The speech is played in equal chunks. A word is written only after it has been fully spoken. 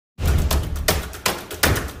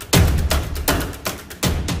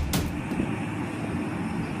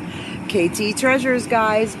KT Treasures,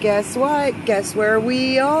 guys. Guess what? Guess where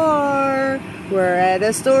we are? We're at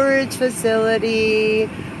a storage facility.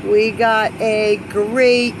 We got a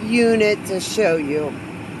great unit to show you.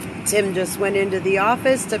 Tim just went into the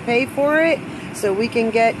office to pay for it so we can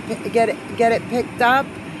get it picked up,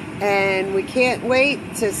 and we can't wait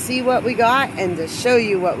to see what we got and to show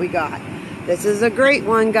you what we got. This is a great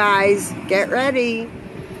one, guys. Get ready.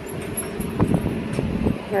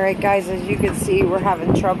 Alright guys, as you can see, we're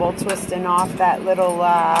having trouble twisting off that little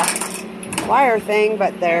wire thing,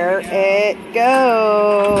 but there it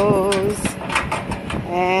goes.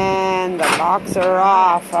 And the locks are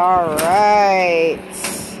off. Alright.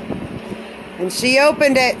 And she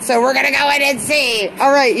opened it, so we're gonna go in and see.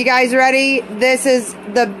 Alright, you guys ready? This is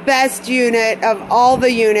the best unit of all the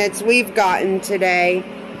units we've gotten today.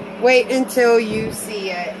 Wait until you see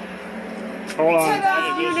it. Hold on.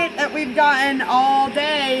 Ta-da! Unit that we've gotten all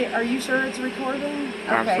day. Are you sure it's recording? Okay,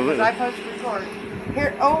 absolutely. because I push record.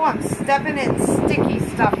 Here, oh, I'm stepping in sticky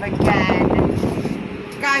stuff again.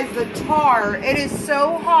 Guys, the tar, it is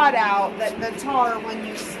so hot out that the tar, when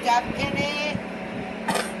you step in it,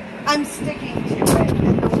 I'm sticking to it,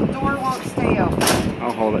 and the door won't stay open.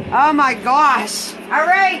 I'll hold it. Oh my gosh. All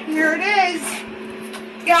right, here it is.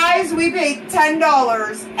 Guys, we paid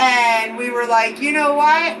 $10, and we were like, you know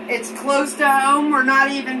what? It's close to home. We're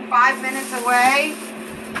not even 5 minutes away.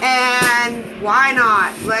 And why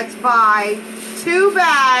not? Let's buy 2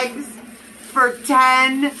 bags for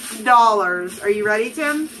 $10. Are you ready,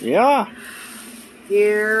 Tim? Yeah.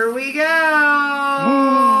 Here we go.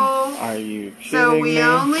 Are you kidding So we me?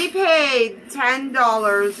 only paid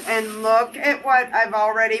 $10, and look at what I've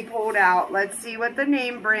already pulled out. Let's see what the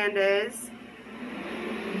name brand is.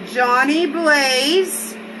 Johnny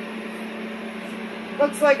Blaze.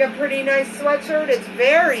 Looks like a pretty nice sweatshirt. It's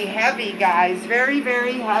very heavy, guys. Very,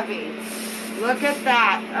 very heavy. Look at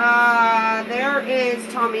that. There is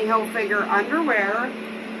Tommy Hilfiger underwear.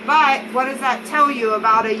 But what does that tell you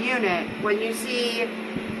about a unit? When you see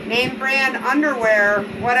name brand underwear,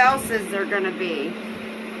 what else is there going to be?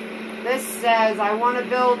 This says, I want to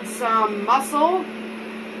build some muscle.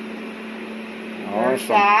 There's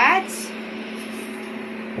that.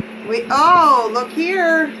 Oh, look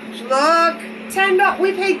here. Look. $10.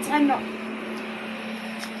 We paid $10.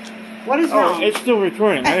 What is wrong? Oh, it's still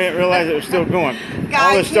recording. I didn't realize it was still going. Guys,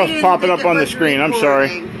 all this stuff's popping up on the screen. I'm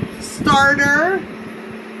sorry. Starter.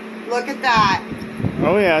 Look at that.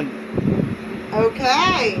 Oh, yeah.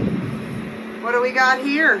 Okay. What do we got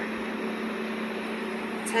here?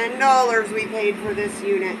 $10 we paid for this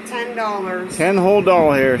unit. $10. 10 whole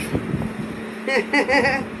doll hairs.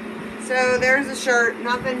 So there's a shirt,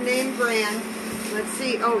 nothing name brand. Let's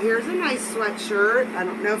see. Oh, here's a nice sweatshirt. I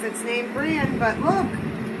don't know if it's name brand, but look.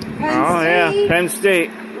 Penn State. Yeah, Penn State.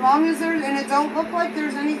 As long as there's, and it don't look like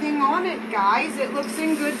there's anything on it, guys. It looks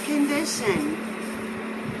in good condition.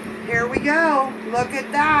 Here we go. Look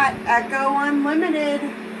at that. Echo Unlimited.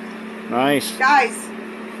 Nice. Guys,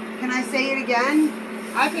 can I say it again?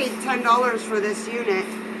 I paid $10 for this unit.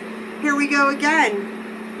 Here we go again.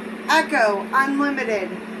 Echo Unlimited.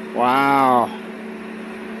 Wow.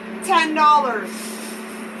 $10.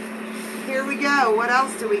 Here we go. What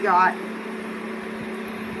else do we got?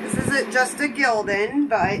 This isn't just a Gildan,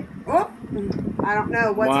 but oh, I don't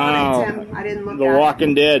know what's on it, Tim. I didn't look at it. The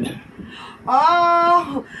Walking Dead.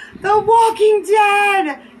 Oh, The Walking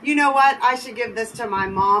Dead. You know what? I should give this to my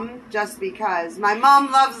mom just because. My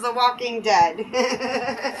mom loves The Walking Dead.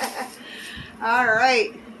 All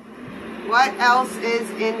right. What else is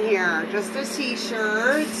in here? Just a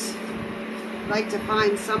t-shirt. I'd like to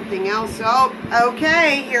find something else. Oh,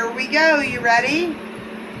 okay. Here we go. You ready?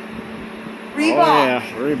 Reebok. Oh, yeah.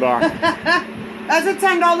 Reebok. That's a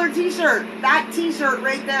 $10 t-shirt. That t-shirt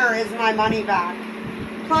right there is my money back.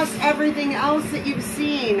 Plus everything else that you've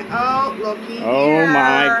seen. Oh, looky here. Oh,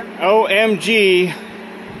 my. OMG.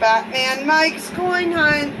 Batman Mike's coin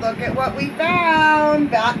hunt. Look at what we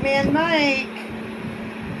found. Batman Mike.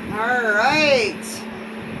 Alright.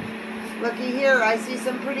 Looky here. I see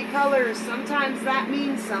some pretty colors. Sometimes that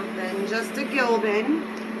means something. Just a Gildan.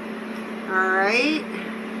 Alright.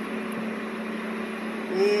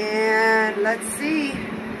 And let's see.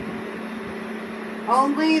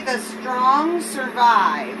 Only the strong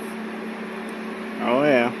survive. Oh,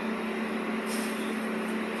 yeah.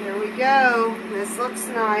 Here we go. This looks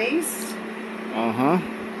nice. Uh-huh.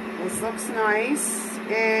 This looks nice.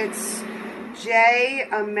 It's J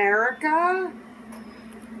America.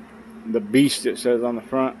 The Beast, it says on the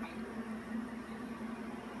front.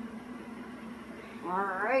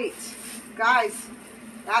 Alright. Guys,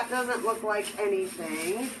 that doesn't look like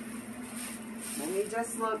anything. Let me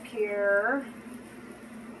just look here.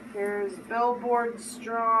 Here's Billboard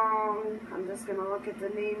Strong. I'm just going to look at the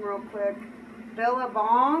name real quick.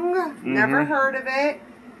 Billabong. Never heard of it.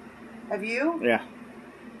 Have you? Yeah.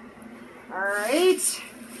 All right.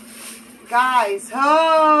 Guys,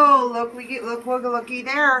 oh, looky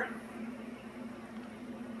there.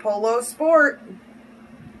 Polo Sport.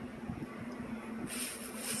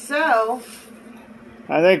 So,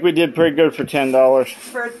 I think we did pretty good for $10.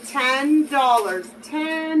 For $10.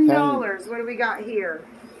 $10. What do we got here?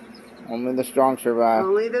 Only the strong survive.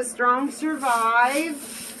 Only the strong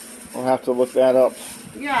survive. We'll have to look that up.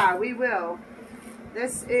 Yeah, we will.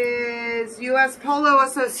 This is U.S. Polo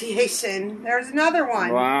Association. There's another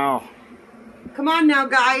one. Wow. Come on now,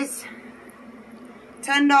 guys.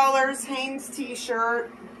 $10 Hanes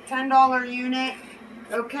t-shirt. $10 unit.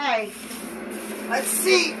 Okay. Let's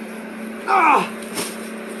see. Oh,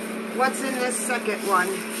 what's in this second one?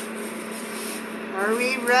 Are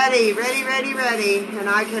we ready? Ready, ready, ready. And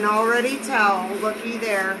I can already tell. Looky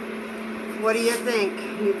there. What do you think?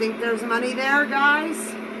 You think there's money there, guys?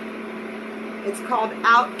 It's called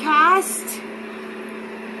Outcast.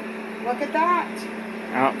 Look at that.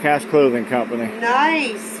 Outcast Clothing Company.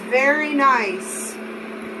 Nice. Very nice.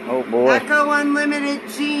 Oh boy. Echo Unlimited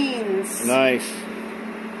jeans. Nice.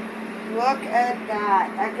 Look at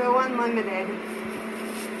that. Echo Unlimited.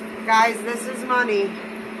 Guys, this is money.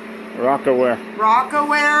 Rockaware.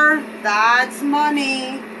 Rockaware, that's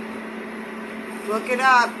money. Look it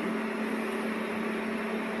up.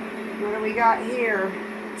 What do we got here?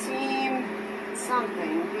 Team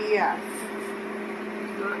something. BF.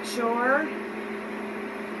 Not sure.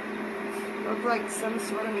 Look like some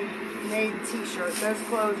sort of made t-shirt. Those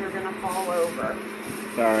clothes are going to fall over.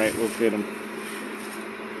 Alright, we'll get them.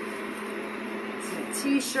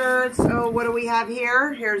 T-shirts. Oh, what do we have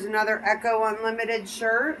here? Here's another Echo Unlimited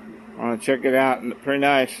shirt. I want to check it out. Pretty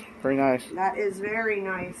nice. Pretty nice. That is very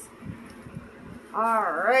nice.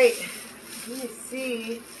 Alright. Let me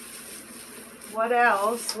see. What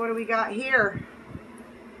else? What do we got here?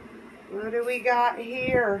 What do we got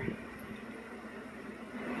here?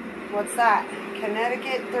 What's that?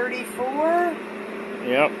 Connecticut 34?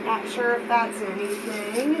 Yep. Not sure if that's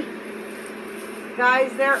anything.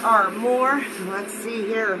 Guys, there are more. Let's see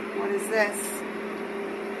here. What is this?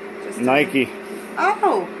 Just Nike.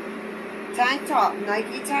 Oh! Tank top.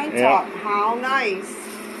 Nike tank top. How nice.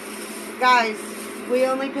 Guys, we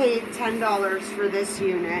only paid $10 for this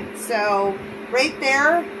unit. So, right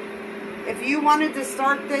there, if you wanted to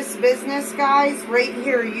start this business, guys, right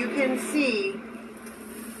here, you can see,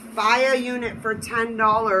 buy a unit for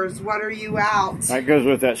 $10. What are you out? That goes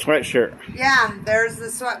with that sweatshirt. Yeah, there's the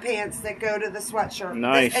sweatpants that go to the sweatshirt.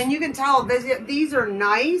 Nice. And you can tell these are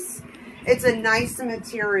nice. It's a nice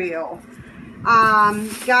material.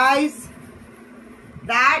 Guys,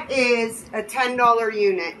 that is a $10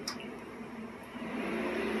 unit.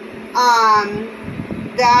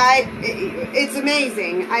 It's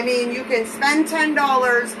amazing. I mean, you can spend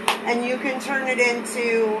 $10 and you can turn it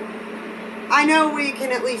into, I know we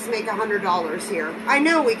can at least make $100 here. I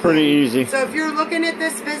know we can. Pretty easy. So if you're looking at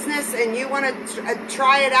this business and you want to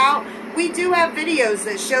try it out, we do have videos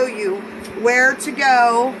that show you where to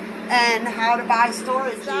go and how to buy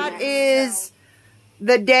storage units. That is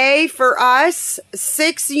the day for us.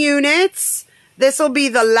 6 units. This will be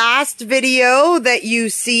the last video that you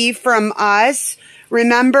see from us.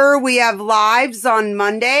 Remember, we have lives on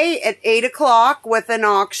Monday at 8 o'clock with an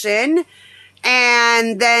auction.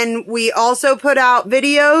 And then we also put out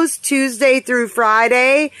videos Tuesday through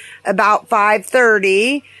Friday about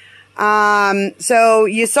 5:30. So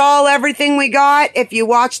you saw everything we got. If you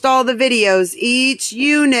watched all the videos, each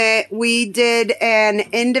unit we did an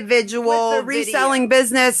individual with the reselling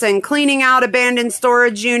business and cleaning out abandoned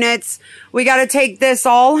storage units. We got to take this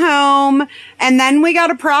all home and then we got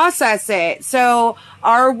to process it. So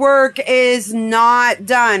our work is not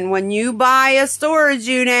done. When you buy a storage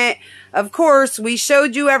unit, of course, we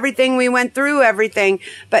showed you everything. We went through everything.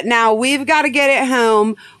 But now we've got to get it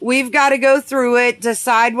home. We've got to go through it,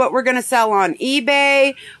 decide what we're going to sell on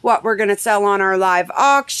eBay, what we're going to sell on our live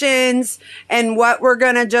auctions, and what we're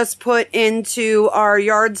going to just put into our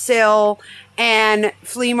yard sale and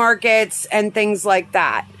flea markets and things like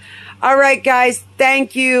that. All right, guys.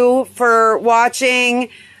 Thank you for watching.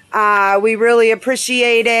 We really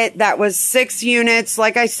appreciate it. That was 6 units.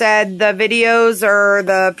 Like I said, the videos are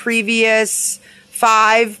the previous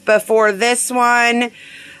 5 before this one.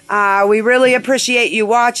 We really appreciate you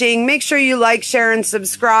watching. Make sure you like, share, and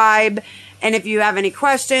subscribe. And if you have any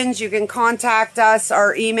questions, you can contact us.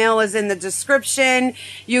 Our email is in the description.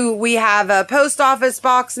 We have a post office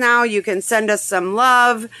box now. You can send us some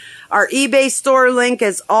love. Our eBay store link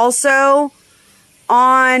is also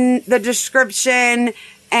on the description.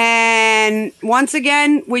 And once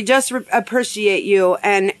again, we just appreciate you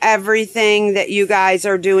and everything that you guys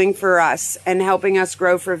are doing for us and helping us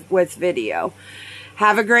grow with video.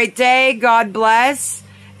 Have a great day. God bless.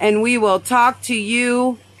 And we will talk to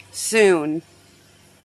you soon.